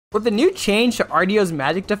With the new change to Artio's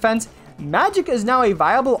magic defense, magic is now a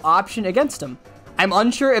viable option against him. I'm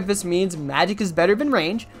unsure if this means magic is better than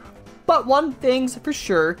range, but one thing's for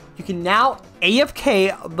sure, you can now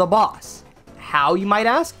AFK the boss. How, you might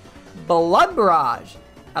ask? Blood barrage.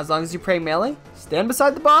 As long as you pray melee, stand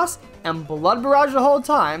beside the boss, and blood barrage the whole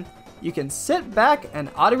time, you can sit back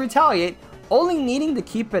and auto-retaliate, only needing to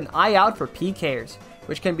keep an eye out for PKers,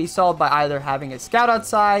 which can be solved by either having a scout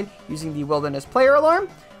outside, using the wilderness player alarm,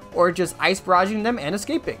 or just ice barraging them and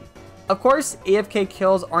escaping. Of course, AFK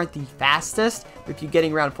kills aren't the fastest, with you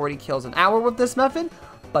getting around 40 kills an hour with this method,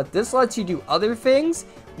 but this lets you do other things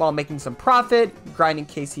while making some profit, grinding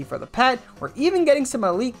KC for the pet, or even getting some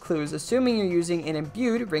elite clues, assuming you're using an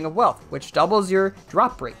imbued Ring of Whotf, which doubles your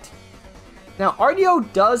drop rate. Now, Artio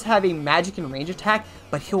does have a magic and range attack,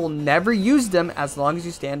 but he will never use them as long as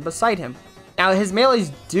you stand beside him. Now, his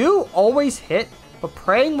melees do always hit, but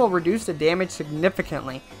praying will reduce the damage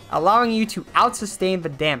significantly, allowing you to out-sustain the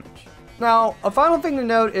damage. Now, a final thing to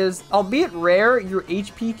note is, albeit rare, your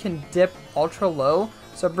HP can dip ultra low,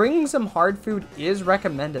 so bringing some hard food is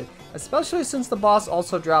recommended, especially since the boss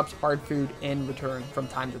also drops hard food in return from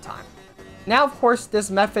time to time. Now, of course,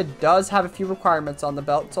 this method does have a few requirements on the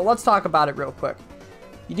belt, so let's talk about it real quick.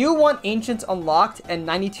 You do want Ancients unlocked and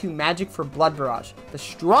 92 magic for Blood Barrage, the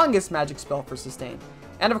strongest magic spell for sustain.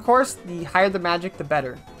 And of course, the higher the magic, the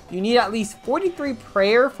better. You need at least 43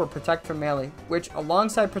 prayer for Protect from melee, which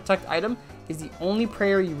alongside Protect item is the only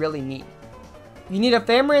prayer you really need. You need a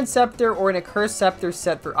Famaran Scepter or an Accursed Scepter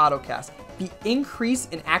set for autocast. The increase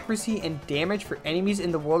in accuracy and damage for enemies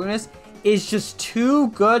in the wilderness is just too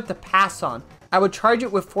good to pass on. I would charge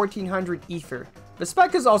it with 1400 ether. The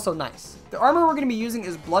spec is also nice. The armor we're going to be using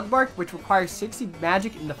is Bloodbark, which requires 60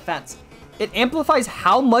 magic and defense. It amplifies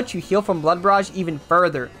how much you heal from Blood Barrage even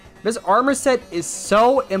further. This armor set is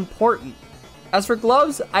so important. As for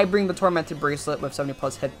gloves, I bring the Tormented Bracelet with 70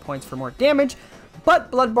 plus hit points for more damage,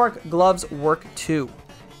 but Bloodbark gloves work too.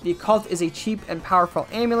 The Occult is a cheap and powerful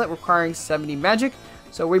amulet requiring 70 magic,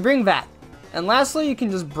 so we bring that. And lastly, you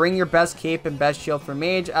can just bring your best cape and best shield for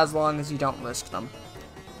mage as long as you don't risk them.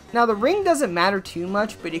 Now, the ring doesn't matter too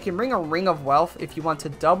much, but you can bring a Ring of Whotf if you want to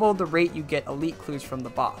double the rate you get elite clues from the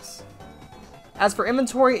boss. As for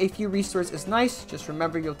inventory, a few restores is nice. Just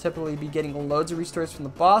remember you'll typically be getting loads of restores from the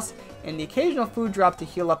boss and the occasional food drop to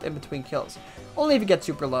heal up in between kills, only if you get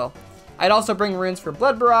super low. I'd also bring runes for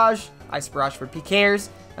Blood Barrage, Ice Barrage for PKers,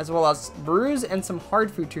 as well as brews and some hard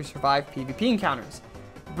food to survive PvP encounters.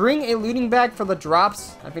 Bring a looting bag for the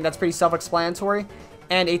drops, I think that's pretty self-explanatory,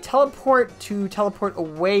 and a teleport to teleport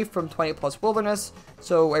away from 20 plus wilderness,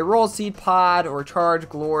 so a roll seed pod or charge,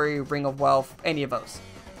 glory, Ring of Whotf, any of those.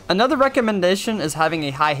 Another recommendation is having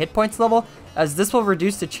a high hit points level, as this will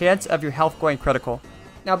reduce the chance of your health going critical.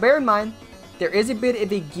 Now bear in mind, there is a bit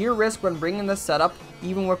of a gear risk when bringing this setup,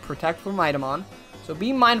 even with Protect from item on, so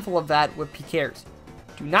be mindful of that with PKers.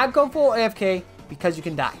 Do not go full AFK because you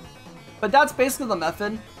can die. But that's basically the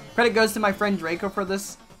method. Credit goes to my friend Draco for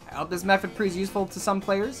this. I hope this method proves useful to some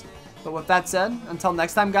players. But with that said, until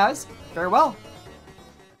next time guys, farewell.